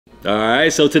All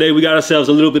right, so today we got ourselves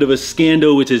a little bit of a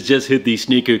scandal which has just hit the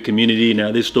sneaker community.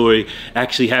 Now this story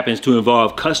actually happens to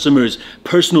involve customers'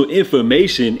 personal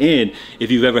information, and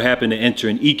if you've ever happened to enter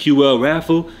an EQL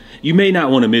raffle, you may not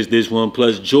want to miss this one.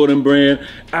 Plus Jordan brand,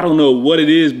 I don't know what it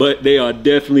is, but they are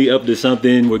definitely up to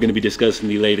something. We're going to be discussing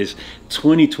the latest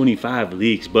 2025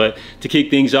 leaks. But to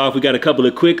kick things off, we got a couple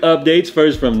of quick updates.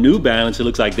 First from New Balance, it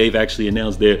looks like they've actually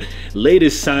announced their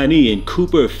latest signee in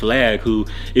Cooper Flagg, who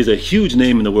is a huge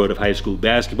name in the world of high school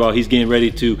basketball. He's getting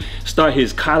ready to start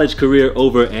his college career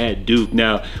over at Duke.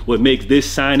 Now, what makes this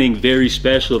signing very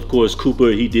special, of course,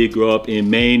 Cooper, he did grow up in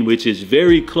Maine, which is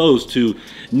very close to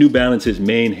New Balance's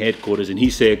main headquarters, and he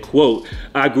said, quote,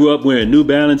 "I grew up wearing New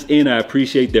Balance and I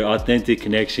appreciate their authentic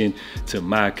connection to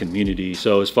my community."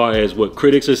 So as far as what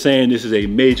critics are saying, this is a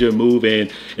major move,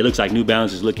 and it looks like New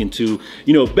Balance is looking to,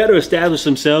 better establish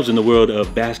themselves in the world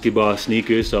of basketball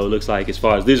sneakers. So it looks like as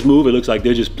far as this move, it looks like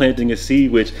they're just planting a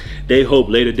seed which they hope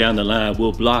later down the line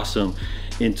will blossom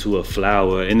into a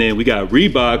flower. And then we got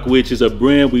Reebok, which is a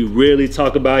brand we rarely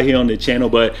talk about here on the channel,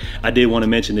 but I did want to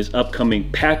mention this upcoming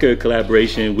Packer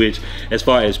collaboration, which as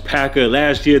far as Packer,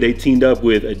 last year they teamed up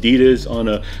with Adidas on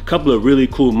a couple of really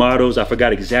cool models. I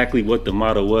forgot exactly what the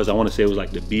model was. I want to say it was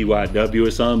like the BYW or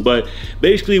something, but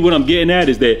basically what I'm getting at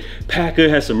is that Packer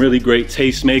has some really great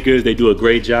tastemakers. They do a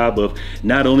great job of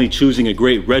not only choosing a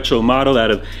great retro model out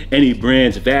of any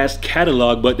brand's vast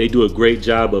catalog, but they do a great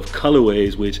job of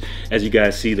colorways, which, as you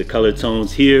guys see, the color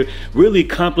tones here really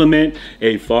complement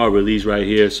a fall release right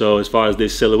here. So as far as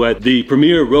this silhouette, the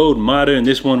Premier Road Modern,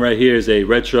 this one right here is a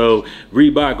retro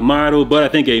Reebok model, but I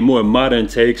think a more modern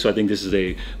take. So I think this is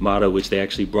a model which they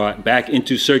actually brought back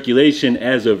into circulation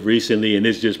as of recently, and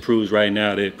this just proves right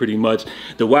now that pretty much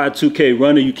the Y2K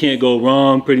runner, you can't go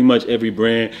wrong. Pretty much every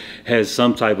brand has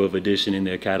some type of edition in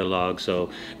their catalog, so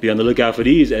be on the lookout for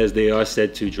these as they are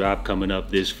set to drop coming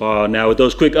up this fall. Now with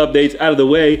those quick updates out of the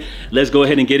way, let's go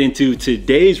ahead and get into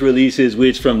today's releases,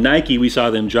 which from Nike, we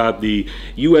saw them drop the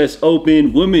US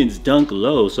Open Women's Dunk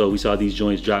Low. So we saw these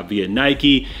joints drop via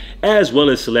Nike as well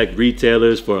as select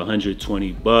retailers for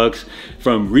 120 bucks.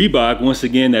 From Reebok, once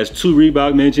again, that's 2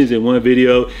 Reebok mentions in one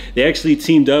video. They actually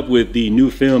teamed up with the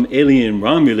new film Alien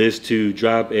Romulus to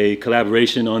drop a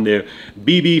collaboration on their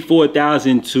BB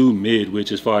 4002 mid,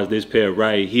 which as far as this pair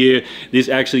right here, this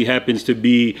actually happens to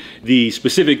be the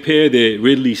specific pair that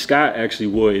Ridley Scott actually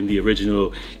wore in the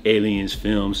original Aliens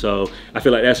film. So I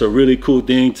feel like that's a really cool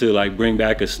thing to like bring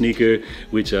back a sneaker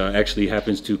which actually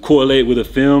happens to correlate with a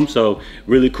film. So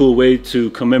really cool way to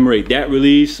commemorate that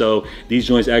release. So these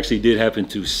joints actually did happen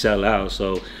to sell out.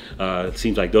 So it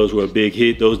seems like those were a big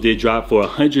hit. Those did drop for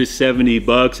 170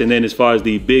 bucks. And then as far as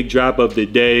the big drop of the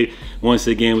day, once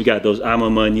again, we got those Ama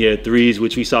Maniere 3s,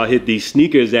 which we saw hit the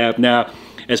sneakers app. Now,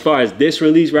 as far as this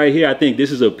release right here, I think this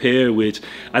is a pair which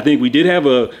I think we did have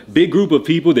a big group of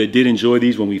people that did enjoy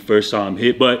these when we first saw them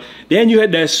hit. But then you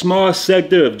had that small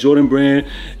sector of Jordan brand,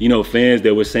 fans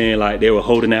that were saying like they were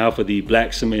holding out for the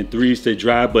Black Cement 3s to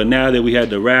drop. But now that we had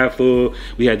the raffle,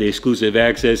 we had the exclusive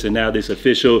access, and now this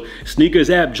official sneakers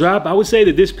app drop, I would say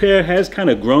that this pair has kind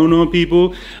of grown on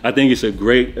people. I think it's a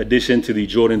great addition to the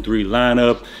Jordan 3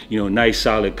 lineup. Nice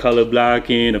solid color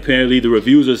blocking. Apparently the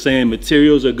reviews are saying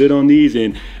materials are good on these,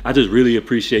 and I just really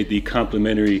appreciate the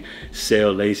complimentary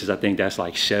sail laces. I think that's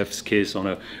like chef's kiss on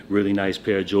a really nice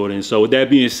pair of Jordans. So with that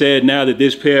being said, now that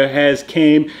this pair has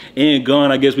came and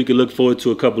gone, I guess we could look forward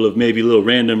to a couple of maybe little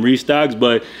random restocks,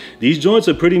 but these joints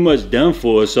are pretty much done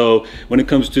for. So when it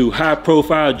comes to high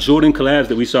profile Jordan collabs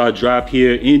that we saw drop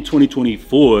here in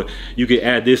 2024, you could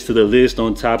add this to the list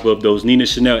on top of those Nina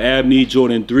Chanel Abney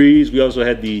Jordan 3s. We also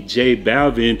had the J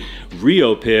Balvin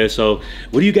Rio pair. So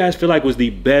what do you guys feel like was the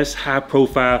best high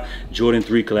profile Jordan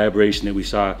 3 collaboration that we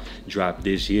saw drop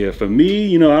this year? For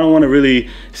me, I don't want to really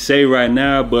say right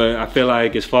now, but I feel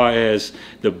like as far as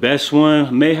the best one,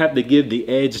 I may have to give the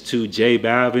edge to J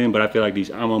Balvin, but I feel like these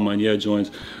Ama Maniere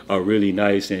joints are really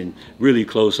nice and really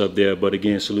close up there. But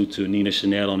again, salute to Nina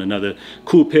Chanel on another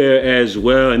cool pair as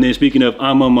well. And then speaking of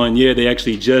Ama Maniere, they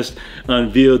actually just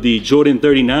unveiled the Jordan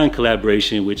 39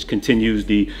 collaboration, which continues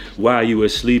the While You Were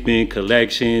Sleeping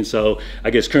collection. So I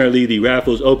guess currently the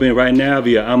raffle's open right now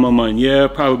via Ama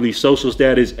Maniere, probably social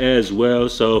status as well.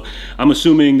 So I'm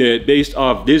assuming that based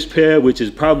off this pair, which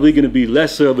is probably going to be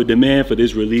lesser of a demand for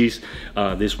this release,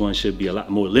 this one should be a lot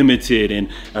more limited and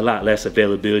a lot less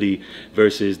availability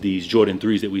versus these Jordan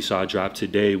 3s that we saw drop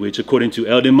today, which according to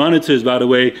Eldon Monitors, by the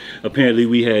way, apparently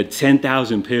we had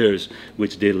 10,000 pairs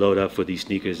which did load up for the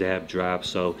sneakers app drop.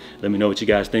 So let me know what you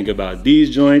guys think about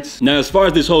these joints. Now, as far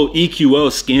as this whole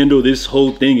EQL scandal, this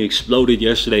whole thing exploded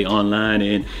yesterday online,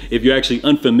 and if you're actually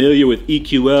unfamiliar with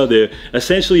EQL, they're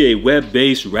essentially a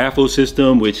web-based Raffle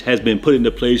system, which has been put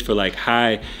into place for like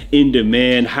high in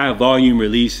demand, high volume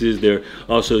releases. They're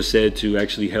also said to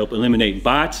actually help eliminate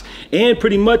bots. And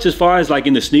pretty much as far as like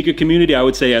in the sneaker community, I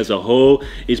would say as a whole,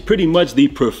 it's pretty much the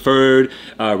preferred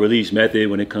release method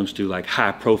when it comes to like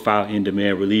high profile in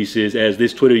demand releases. As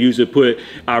this Twitter user put,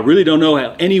 I really don't know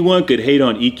how anyone could hate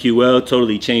on EQL.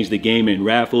 Totally changed the game in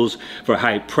raffles for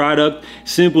hype product.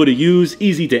 Simple to use,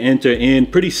 easy to enter in,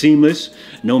 pretty seamless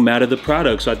no matter the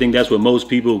product. So I think that's what most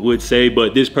people would say,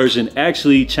 but this person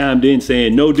actually chimed in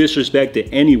saying, no disrespect to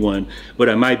anyone, but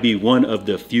I might be one of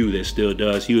the few that still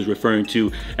does. He was referring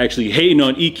to actually hating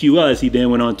on EQL, as he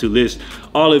then went on to list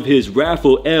all of his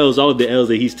raffle L's, all of the L's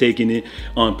that he's taken in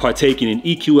on partaking in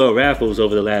EQL raffles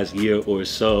over the last year or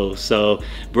so. So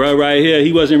bro right here,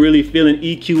 he wasn't really feeling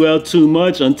EQL too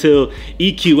much until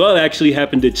EQL actually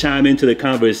happened to chime into the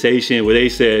conversation where they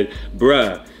said,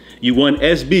 bruh, you won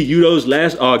SB Udos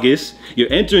last August.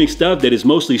 You're entering stuff that is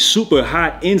mostly super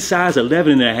hot in size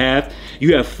 11.5.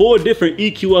 You have 4 different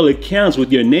EQL accounts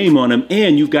with your name on them,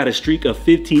 and you've got a streak of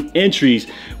 15 entries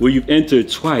where you've entered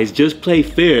twice. Just play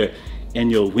fair and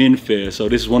you'll win fair. So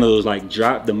this is one of those like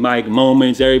drop the mic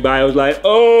moments. Everybody was like,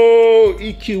 oh,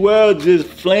 EQL just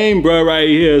flame, bro, right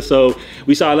here. So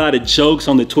we saw a lot of jokes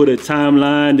on the Twitter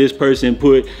timeline. This person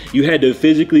put, you had to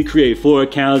physically create 4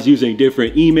 accounts using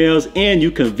different emails and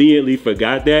you conveniently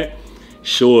forgot that.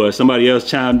 Sure, somebody else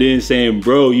chimed in saying,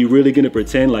 bro, you really gonna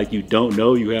pretend like you don't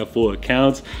know you have 4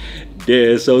 accounts?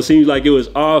 Yeah, so it seems like it was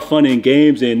all fun and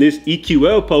games, and this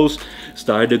EQL post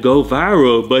started to go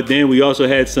viral. But then we also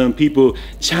had some people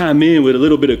chime in with a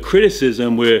little bit of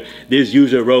criticism where this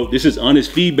user wrote, this is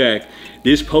honest feedback.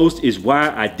 This post is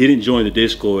why I didn't join the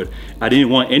Discord. I didn't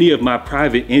want any of my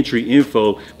private entry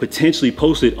info potentially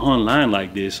posted online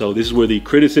like this. So this is where the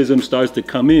criticism starts to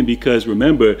come in, because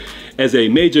remember, as a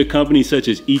major company such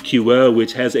as EQL,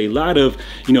 which has a lot of,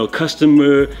 you know,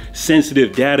 customer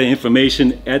sensitive data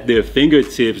information at their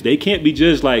fingertips, they can't be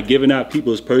just like giving out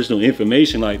people's personal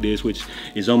information like this, which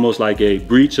is almost like a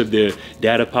breach of their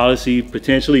data policy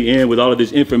potentially. And with all of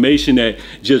this information at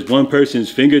just one person's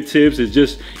fingertips, it's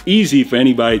just easy for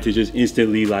anybody to just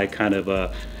instantly like kind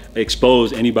of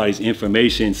expose anybody's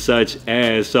information such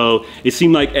as. So it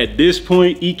seemed like at this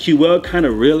point EQL kind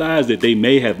of realized that they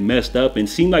may have messed up and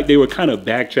seemed like they were kind of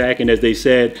backtracking. As they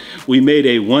said, we made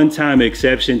a one-time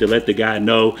exception to let the guy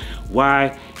know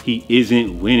why he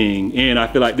isn't winning. And I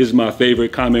feel like this is my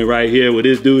favorite comment right here, where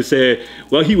this dude said,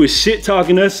 well, he was shit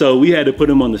talking us, so we had to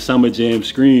put him on the Summer Jam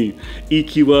screen.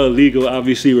 EQL legal,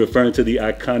 obviously referring to the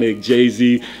iconic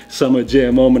Jay-Z Summer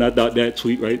Jam moment. I thought that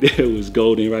tweet right there was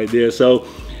golden right there. So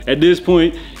at this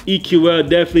point, EQL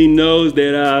definitely knows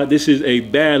that this is a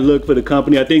bad look for the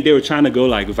company. I think they were trying to go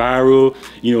like viral,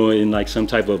 you know, in like some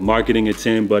type of marketing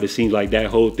attempt, but it seems like that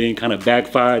whole thing kind of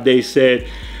backfired. They said,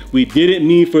 we didn't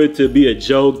mean for it to be a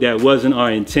joke. That wasn't our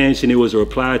intention. It was a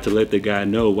reply to let the guy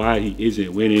know why he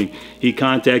isn't winning. He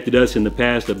contacted us in the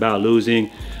past about losing.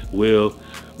 We'll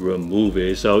remove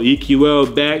it. So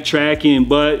EQL backtracking,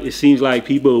 but it seems like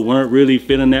people weren't really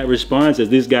feeling that response. As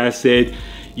this guy said,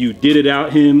 you did it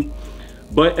out him.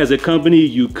 But as a company,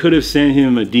 you could have sent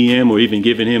him a DM or even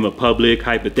given him a public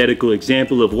hypothetical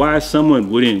example of why someone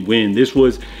wouldn't win. This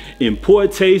was in poor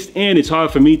taste, and it's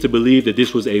hard for me to believe that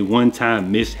this was a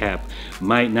one-time mishap.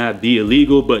 Might not be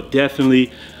illegal, but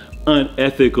definitely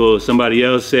unethical. Somebody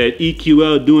else said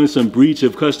EQL doing some breach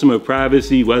of customer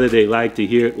privacy, whether they like to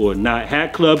hear it or not.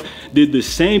 Hack Club did the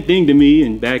same thing to me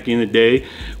and back in the day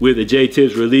with the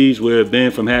J-Tips release, where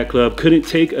Ben from Hack Club couldn't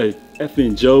take a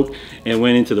effing joke and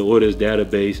went into the orders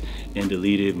database and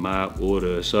deleted my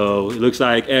order. So it looks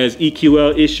like as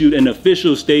EQL issued an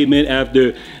official statement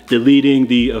after deleting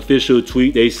the official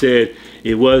tweet, they said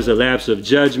it was a lapse of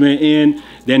judgment, and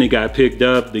then it got picked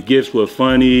up. The gifts were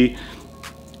funny,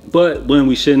 but when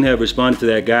we shouldn't have responded to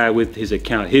that guy with his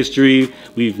account history.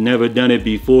 We've never done it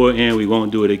before and we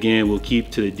won't do it again. We'll keep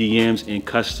to the DMs and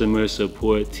customer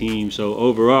support team. So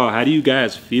overall, how do you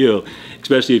guys feel?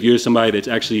 Especially if you're somebody that's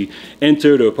actually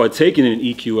entered or partaken in an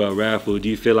EQL raffle. Do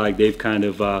you feel like they've kind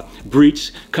of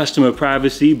breached customer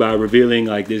privacy by revealing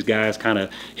like this guy's kind of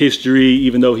history,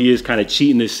 even though he is kind of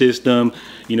cheating the system?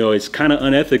 You know, it's kind of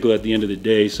unethical at the end of the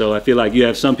day. So I feel like you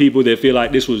have some people that feel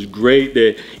like this was great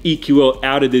that EQL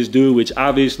outed this dude, which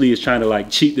obviously is trying to like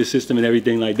cheat the system and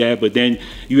everything like that. But then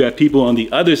you have people on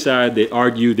the other side that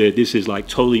argue that this is like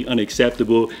totally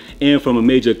unacceptable. And from a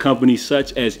major company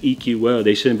such as EQL,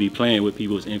 they shouldn't be playing with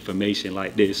people's information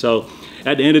like this. So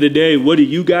at the end of the day, what do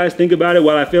you guys think about it?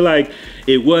 Well, I feel like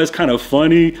it was kind of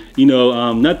funny. You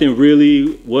know, nothing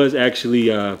really was actually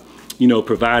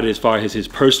provided as far as his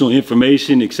personal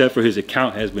information, except for his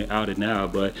account has been outed now.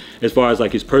 But as far as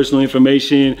like his personal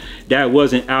information, that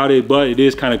wasn't outed. But it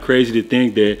is kind of crazy to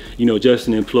think that, just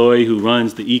an employee who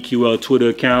runs the EQL Twitter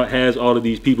account has all of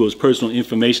these people's personal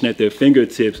information at their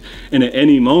fingertips, and at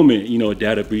any moment, a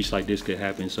data breach like this could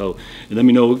happen. So let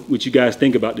me know what you guys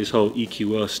think about this whole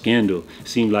EQL scandal. It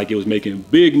seemed like it was making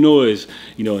big noise,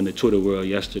 in the Twitter world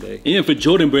yesterday. And for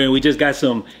Jordan Brand, we just got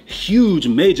some huge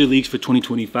major leaks for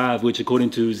 2025, which according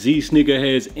to Z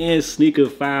Sneakerheads and Sneaker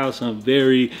File, some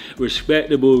very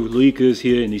respectable leakers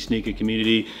here in the sneaker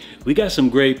community, we got some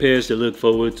great pairs to look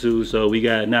forward to. So we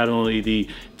got not only the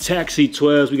Taxi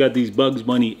 12s, we got these Bugs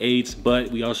Bunny 8s, but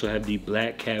we also have the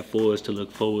Black Cat 4s to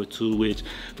look forward to, which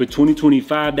for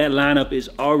 2025, that lineup is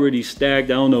already stacked.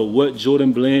 I don't know what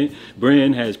Jordan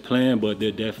Brand has planned, but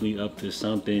they're definitely up to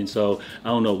something. So I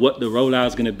don't know what the rollout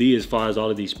is gonna be as far as all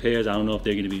of these pairs. I don't know if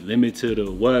they're gonna be limited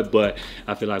or what, but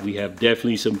I feel like we have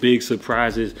definitely some big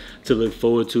surprises to look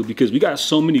forward to, because we got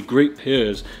so many great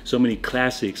pairs, so many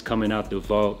classics coming out the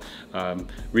vault,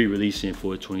 re-releasing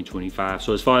for 2025.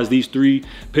 So as far as these three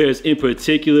pairs in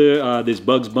particular, this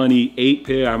Bugs Bunny 8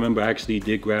 pair, I remember I actually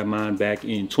did grab mine back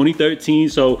in 2013.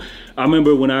 So I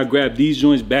remember when I grabbed these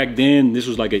joints back then, this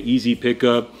was like an easy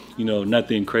pickup,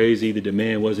 nothing crazy. The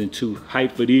demand wasn't too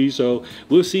hyped for these. So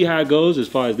we'll see how it goes as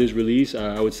far as this release.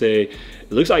 I would say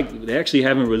it looks like they actually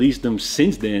haven't released them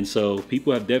since then. So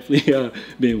people have definitely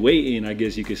been waiting, I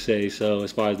guess you could say. So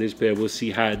as far as this pair, we'll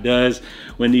see how it does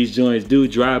when these joints do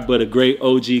drop. But a great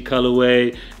OG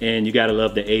colorway, and you gotta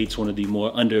love the 8s, one of the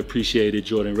more underappreciated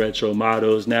Jordan retro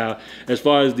models. Now, as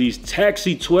far as these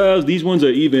Taxi 12s, these ones are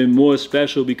even more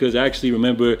special, because I actually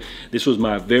remember this was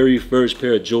my very first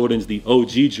pair of Jordans, the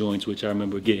OG joints, which I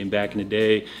remember getting back in the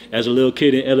day as a little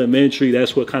kid in elementary.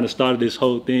 That's what kind of started this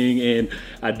whole thing. And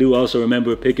I do also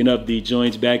remember picking up the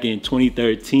joints back in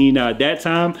 2013. Now at that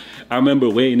time, I remember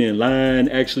waiting in line,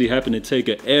 actually happened to take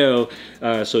an L,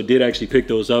 so did actually pick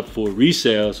those up for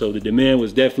resale. So the demand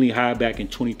was definitely high back in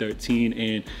 2013,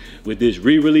 and with this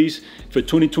re-release for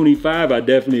 2025, I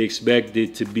definitely expect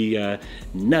it to be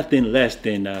nothing less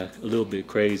than a little bit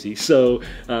crazy. So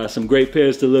some great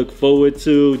pairs to look forward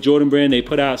to. Jordan Brand, they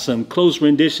put out some close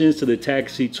renditions to the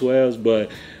Taxi 12s,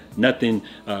 but nothing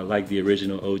like the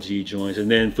original OG joints. And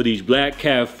then for these Black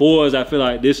Cat 4s, I feel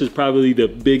like this is probably the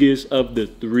biggest of the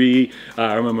three.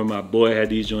 I remember my boy had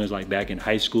these joints like back in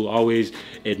high school. Always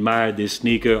admired this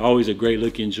sneaker. Always a great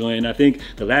looking joint. And I think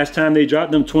the last time they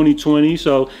dropped them 2020,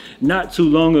 so not too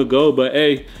long ago. But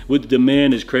hey, with the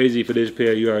demand is crazy for this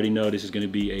pair, you already know this is going to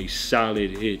be a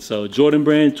solid hit. So Jordan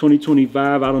Brand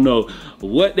 2025, I don't know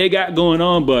what they got going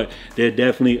on, but they're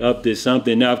definitely up to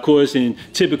something. Now, of course, in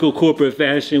typical corporate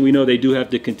fashion, we know they do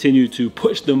have to continue to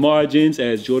push the margins,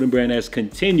 as Jordan Brand has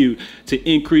continued to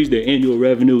increase their annual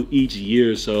revenue each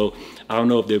year. So I don't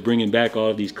know if they're bringing back all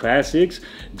of these classics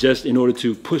just in order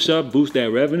to push up, boost that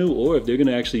revenue, or if they're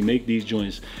gonna actually make these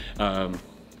joints a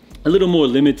little more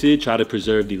limited, try to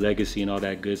preserve the legacy and all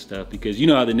that good stuff, because you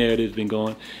know how the narrative's been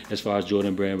going as far as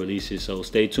Jordan Brand releases. So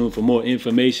stay tuned for more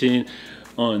information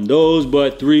on those,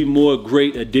 but three more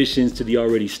great additions to the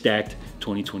already stacked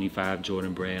 2025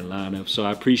 Jordan Brand lineup. So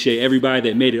I appreciate everybody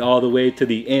that made it all the way to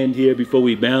the end here. Before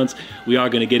we bounce, we are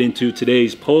going to get into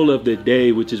today's poll of the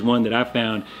day, which is one that I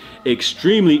found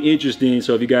extremely interesting.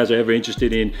 So if you guys are ever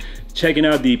interested in checking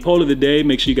out the poll of the day,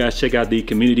 make sure you guys check out the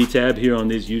community tab here on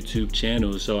this YouTube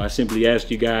channel. So I simply asked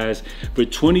you guys, for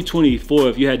 2024,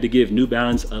 if you had to give New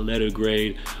Balance a letter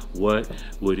grade, what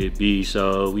would it be?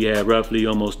 So we had roughly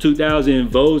almost 2,000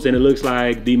 votes, and it looks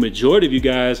like the majority of you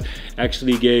guys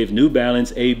actually gave New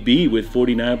Balance a B with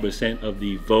 49% of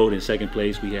the vote. In second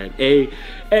place, we had A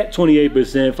at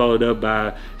 28%, followed up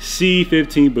by C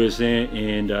 15%,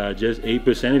 and just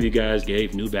 8% of you guys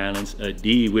gave New Balance a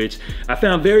D, which I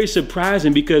found very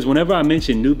surprising, because whenever I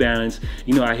mention New Balance,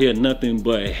 you know, I hear nothing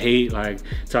but hate, like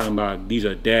talking about these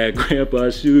are dad grandpa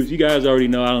shoes. You guys already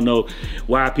know, I don't know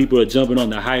why people are jumping on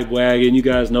the hype wagon. You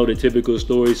guys know the typical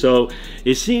story. So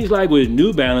it seems like with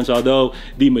New Balance, although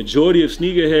the majority of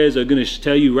sneakerheads are gonna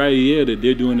tell you right here that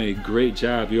they're doing a great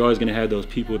job, you're always gonna have those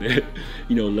people that,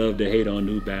 you know, love to hate on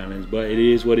New Balance, but it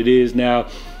is what it is. Now,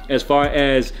 as far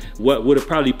as what would have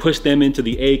probably pushed them into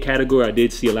the A category, I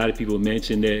did see a lot of people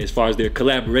mention that as far as their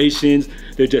collaborations,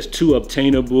 they're just too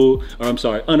obtainable, or I'm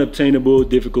sorry, unobtainable,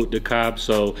 difficult to cop.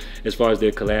 So as far as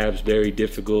their collabs, very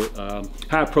difficult,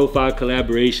 high profile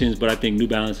collaborations, but I think New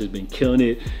Balance has been killing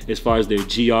it as far as their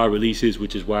GR releases,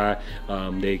 which is why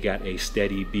they got a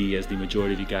steady B, as the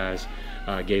majority of you guys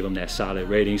gave them that solid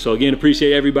rating. So again,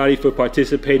 appreciate everybody for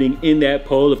participating in that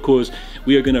poll. Of course,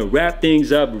 we are gonna wrap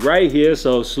things up right here.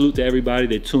 So salute to everybody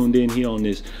that tuned in here on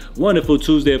this wonderful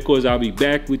Tuesday. Of course, I'll be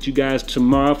back with you guys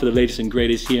tomorrow for the latest and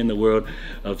greatest here in the world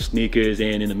of sneakers.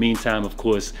 And in the meantime, of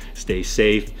course, stay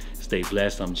safe, stay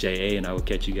blessed. I'm J.A. and I will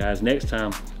catch you guys next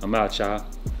time. I'm out, y'all.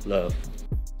 Love.